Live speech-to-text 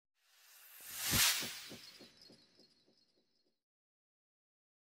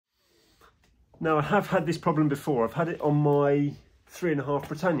Now I have had this problem before. I've had it on my 3.5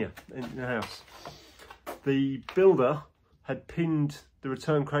 Britannia in the house. The builder had pinned the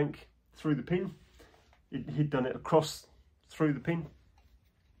return crank through the pin. He'd done it across through the pin.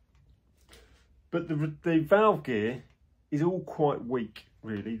 But the valve gear is all quite weak,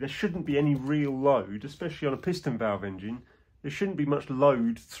 really. There shouldn't be any real load, especially on a piston valve engine. There shouldn't be much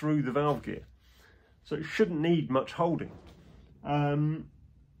load through the valve gear. So it shouldn't need much holding.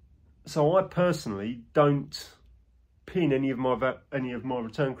 So I personally don't pin any of my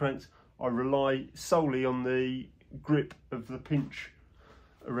return cranks. I rely solely on the grip of the pinch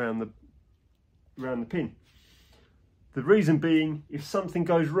around the pin. The reason being, if something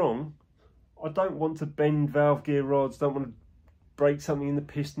goes wrong, I don't want to bend valve gear rods, don't want to break something in the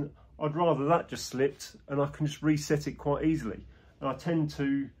piston. I'd rather that just slipped and I can just reset it quite easily. And I tend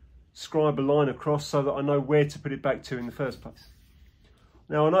to scribe a line across so that I know where to put it back to in the first place.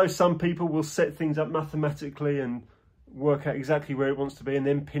 Now I know some people will set things up mathematically and work out exactly where it wants to be and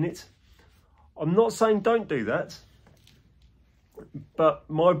then pin it. I'm not saying don't do that, but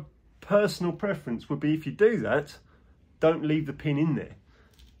my personal preference would be, if you do that, don't leave the pin in there.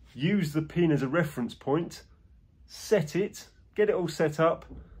 Use the pin as a reference point, set it, get it all set up,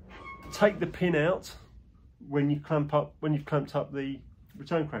 take the pin out when you've clamped up the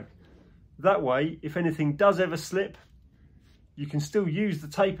return crank. That way, if anything does ever slip, you can still use the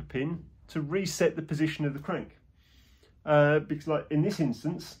taper pin to reset the position of the crank. Because like in this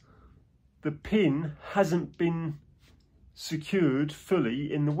instance, the pin hasn't been secured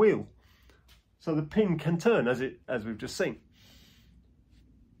fully in the wheel. So the pin can turn as we've just seen.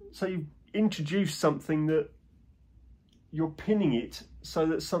 So you've introduced something that you're pinning it so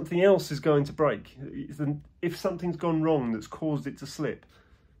that something else is going to break. If something's gone wrong that's caused it to slip,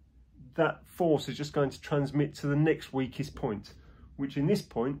 that force is just going to transmit to the next weakest point, which in this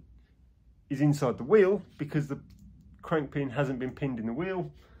point is inside the wheel because the crank pin hasn't been pinned in the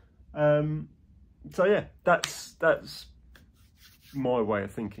wheel. So yeah, that's my way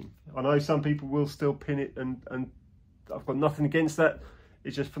of thinking. I know some people will still pin it, and I've got nothing against that.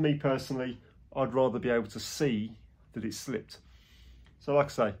 It's just, for me personally, I'd rather be able to see that it's slipped. So like I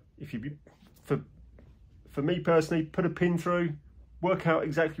say, if you, for me personally, put a pin through, work out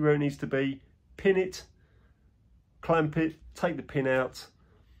exactly where it needs to be, pin it, clamp it, take the pin out,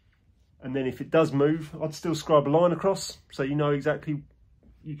 and then if it does move, I'd still scribe a line across so you know exactly,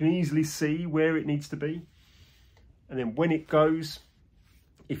 you can easily see where it needs to be. And then when it goes,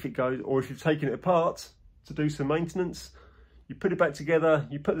 if it goes, or if you've taken it apart to do some maintenance, you put it back together,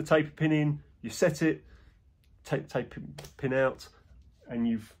 you put the taper pin in, you set it, take the taper pin out, and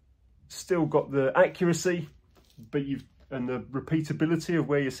you've still got the accuracy, but and the repeatability of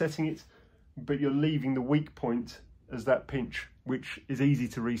where you're setting it, but you're leaving the weak point as that pinch, which is easy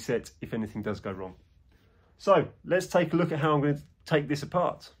to reset if anything does go wrong. So let's take a look at how I'm going to take this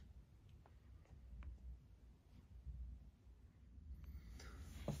apart.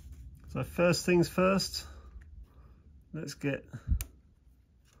 So first things first, let's get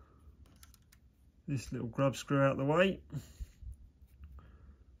this little grub screw out of the way.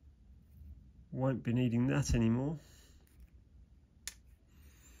 Won't be needing that anymore,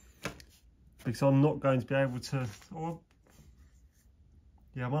 because I'm not going to be able to,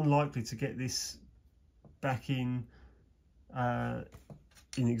 I'm unlikely to get this back in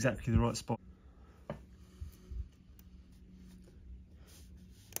exactly the right spot.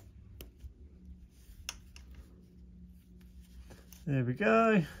 There we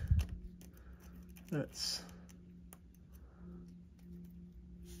go. That's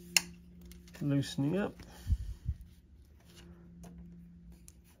loosening up.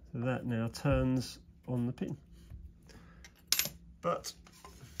 So that now turns on the pin. But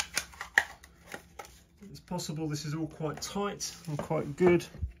it's possible this is all quite tight and quite good,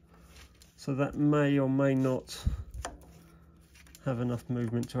 so that may or may not have enough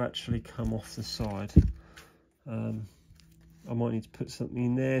movement to actually come off the side. I might need to put something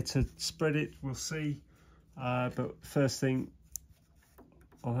in there to spread it, we'll see. But first thing,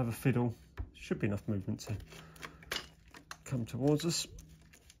 I'll have a fiddle. Should be enough movement to come towards us.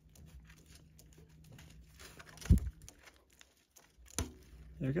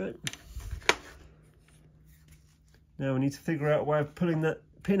 There we go. Now we need to figure out a way of pulling that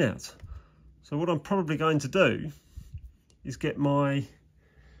pin out. So what I'm probably going to do is get my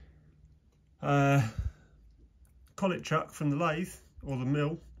collet chuck from the lathe or the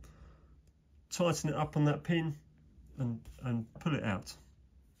mill, tighten it up on that pin and pull it out.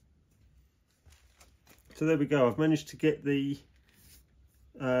 So there we go, I've managed to get the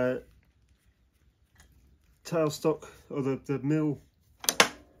tailstock or the mill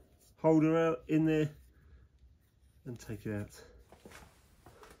holder out in there and take it out.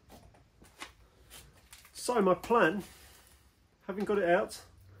 So my plan, having got it out,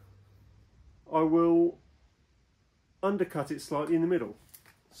 I will undercut it slightly in the middle.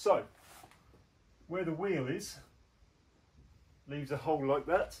 So where the wheel is, leaves a hole like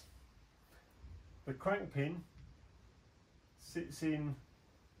that. The crank pin sits in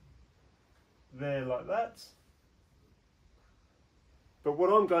there like that. But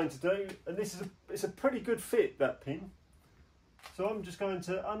what I'm going to do, and it's a pretty good fit, that pin, so I'm just going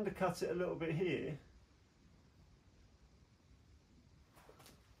to undercut it a little bit here.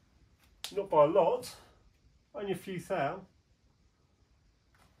 Not by a lot, only a few thou.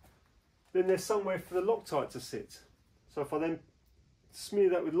 Then there's somewhere for the Loctite to sit. So if I then smear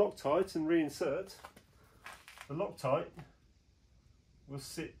that with Loctite and reinsert, the Loctite will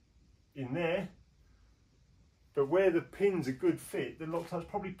sit in there. But where the pin's a good fit, the Loctite's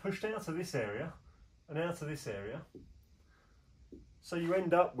probably pushed out of this area and out of this area. So you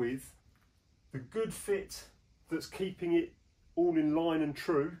end up with the good fit that's keeping it all in line and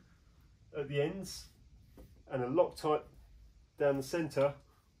true at the ends, and a Loctite down the centre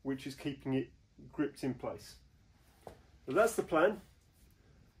which is keeping it gripped in place. So that's the plan.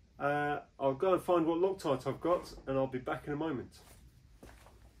 I'll go and find what Loctite I've got and I'll be back in a moment.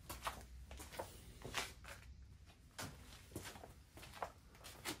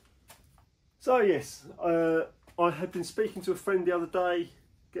 So yes, I had been speaking to a friend the other day,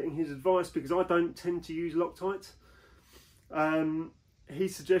 getting his advice because I don't tend to use Loctite. He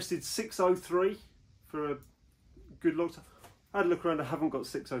suggested 603 for a good Loctite. I had a look around, I haven't got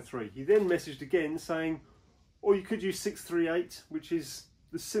 603. He then messaged again saying, or you could use 638, which is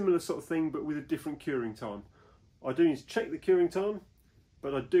the similar sort of thing but with a different curing time. I do need to check the curing time,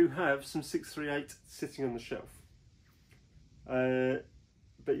 but I do have some 638 sitting on the shelf.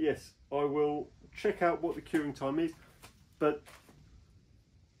 But yes, I will check out what the curing time is, but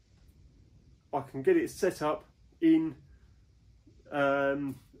I can get it set up in,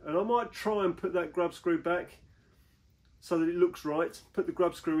 and I might try and put that grub screw back so that it looks right, put the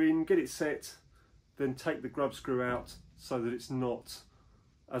grub screw in, get it set, then take the grub screw out so that it's not,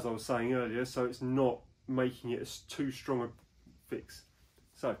 as I was saying earlier, so it's not making it a too strong a fix.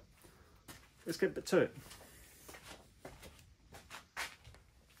 So let's get to it.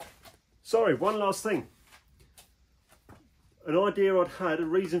 Sorry, one last thing. An idea I'd had, a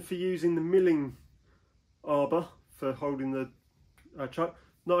reason for using the milling arbor for holding the chuck.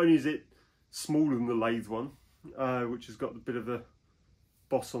 Not only is it smaller than the lathe one, which has got a bit of a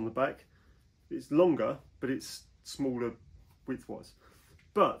boss on the back, it's longer, but it's smaller width-wise.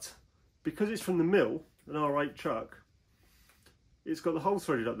 But because it's from the mill, an R8 chuck, it's got the hole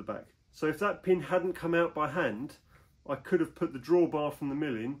threaded up the back. So if that pin hadn't come out by hand, I could have put the drawbar from the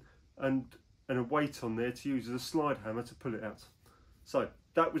mill in and a weight on there to use as a slide hammer to pull it out. So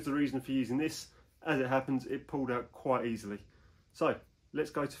that was the reason for using this. As it happens, it pulled out quite easily. So let's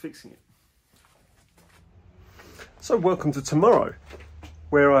go to fixing it. So welcome to tomorrow,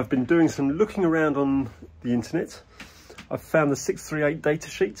 where I've been doing some looking around on the internet. I've found the 638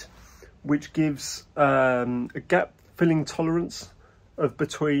 datasheet, which gives a gap filling tolerance of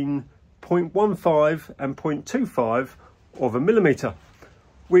between 0.15 and 0.25 of a millimetre,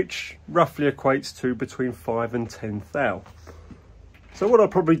 which roughly equates to between 5 and 10 thou. So what I'll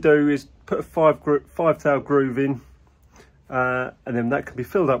probably do is put a 5 thou groove in, and then that can be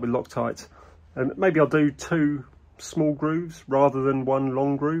filled up with Loctite, and maybe I'll do 2 small grooves rather than 1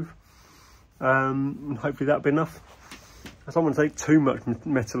 long groove, and hopefully that'll be enough. I don't want to take too much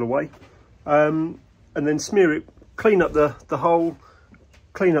metal away, and then smear it, clean up the hole,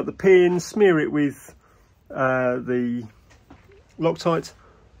 clean up the pin, smear it with the Loctite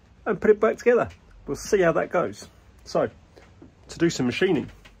and put it back together. We'll see how that goes. So, to do some machining.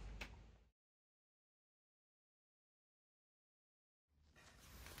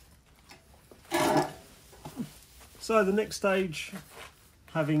 So the next stage,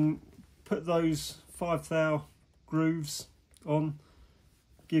 having put those 5 thou grooves on,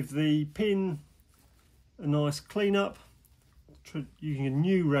 give the pin a nice clean up, using a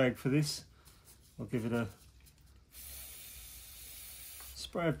new rag for this. I'll give it a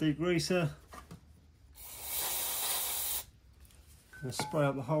spray of degreaser and spray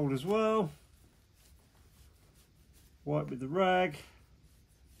up the hole as well. Wipe with the rag,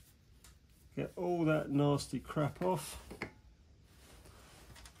 get all that nasty crap off.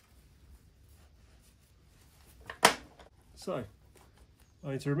 So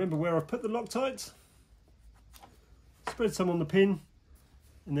I need to remember where I put the Loctite, spread some on the pin,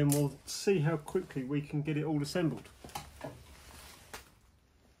 and then we'll see how quickly we can get it all assembled.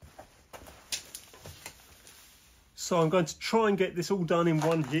 So I'm going to try and get this all done in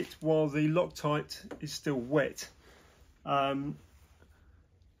one hit while the Loctite is still wet. I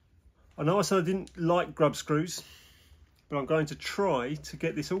know I said I didn't like grub screws, but I'm going to try to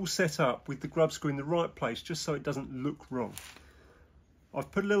get this all set up with the grub screw in the right place, just so it doesn't look wrong.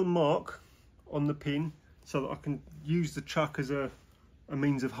 I've put a little mark on the pin so that I can use the chuck as a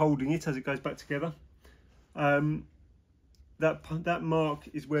means of holding it as it goes back together. That mark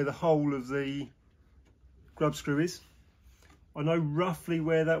is where the hole of the grub screw is. I know roughly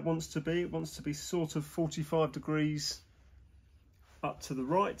where that wants to be. It wants to be sort of 45 degrees up to the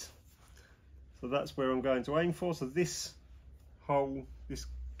right. So that's where I'm going to aim for. So this hole, this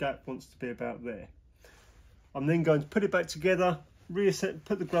gap wants to be about there. I'm then going to put it back together, reset,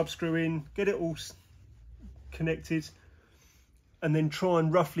 put the grub screw in, get it all connected, and then try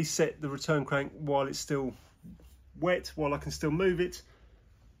and roughly set the return crank while it's still wet, while I can still move it.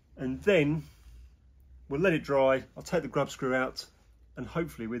 And then we'll let it dry. I'll take the grub screw out and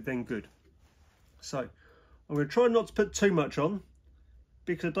hopefully we're then good. So I'm going to try not to put too much on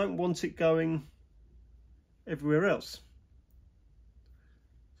because I don't want it going everywhere else.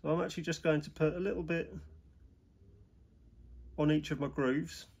 So I'm actually just going to put a little bit on each of my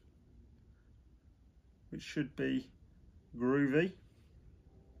grooves, which should be groovy.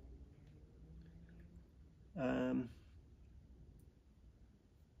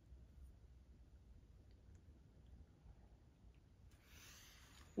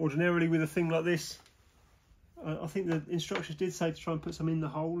 Ordinarily with a thing like this, I think the instructions did say to try and put some in the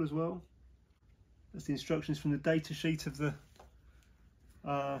hole as well. That's the instructions from the data sheet of the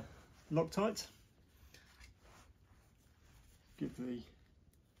Loctite. Make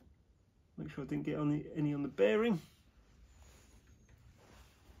sure I didn't get any on the bearing,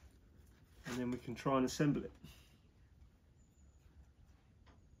 and then we can try and assemble it.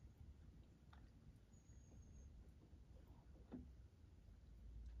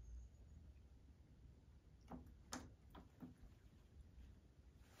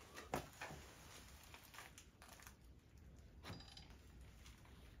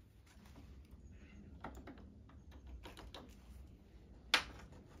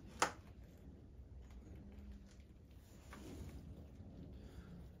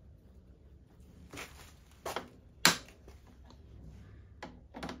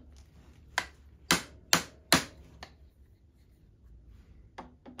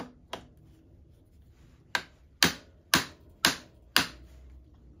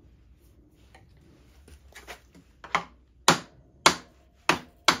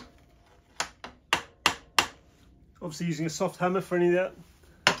 Obviously using a soft hammer for any of that.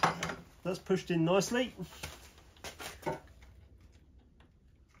 That's pushed in nicely.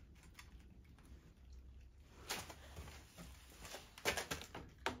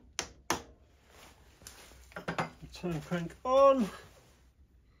 Turn crank on.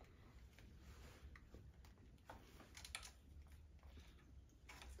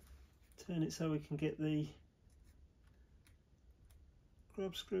 Turn it so we can get the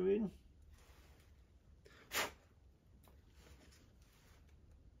grub screw in.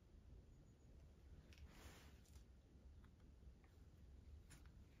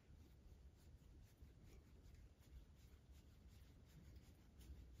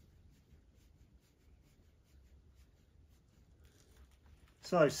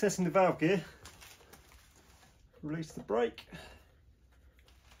 So, setting the valve gear, release the brake.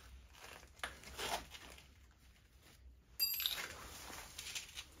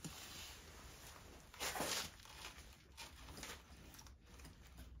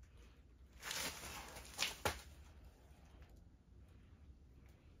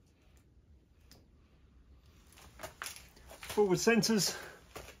 Forward centres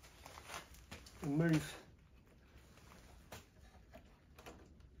and move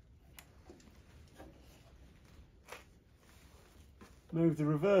the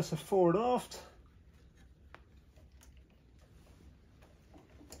reverser forward aft.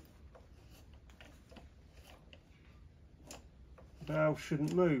 The valve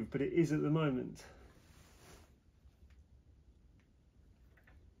shouldn't move, but it is at the moment.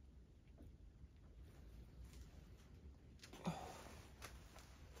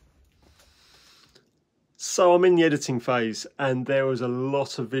 So I'm in the editing phase and there was a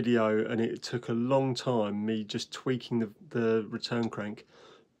lot of video and it took a long time, me just tweaking the return crank.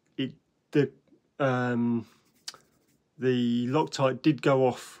 The Loctite did go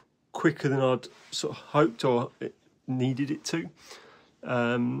off quicker than I'd sort of hoped or needed it to.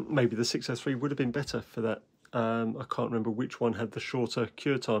 Maybe the 603 would have been better for that. I can't remember which one had the shorter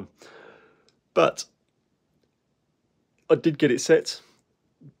cure time. But I did get it set.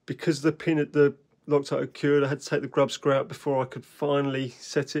 Because the pin at the Loctite cured. I had to take the grub screw out before I could finally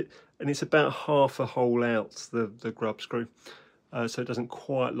set it, and it's about half a hole out, the grub screw, so it doesn't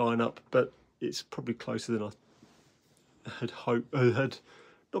quite line up, but it's probably closer than I had hoped.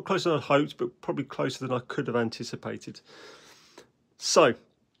 Not closer than I hoped, but probably closer than I could have anticipated. So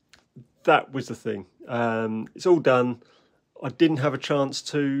that was the thing. It's all done. I didn't have a chance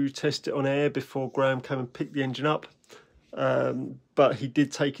to test it on air before Graham came and picked the engine up, but he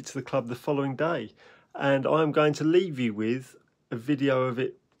did take it to the club the following day, and I'm going to leave you with a video of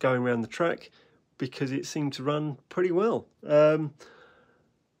it going around the track because it seemed to run pretty well.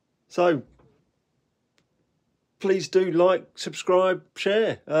 So please do like, subscribe,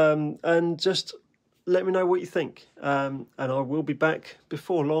 share, and just let me know what you think. And I will be back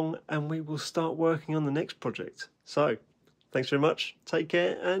before long, and we will start working on the next project. So thanks very much, take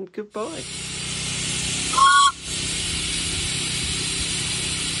care, and goodbye.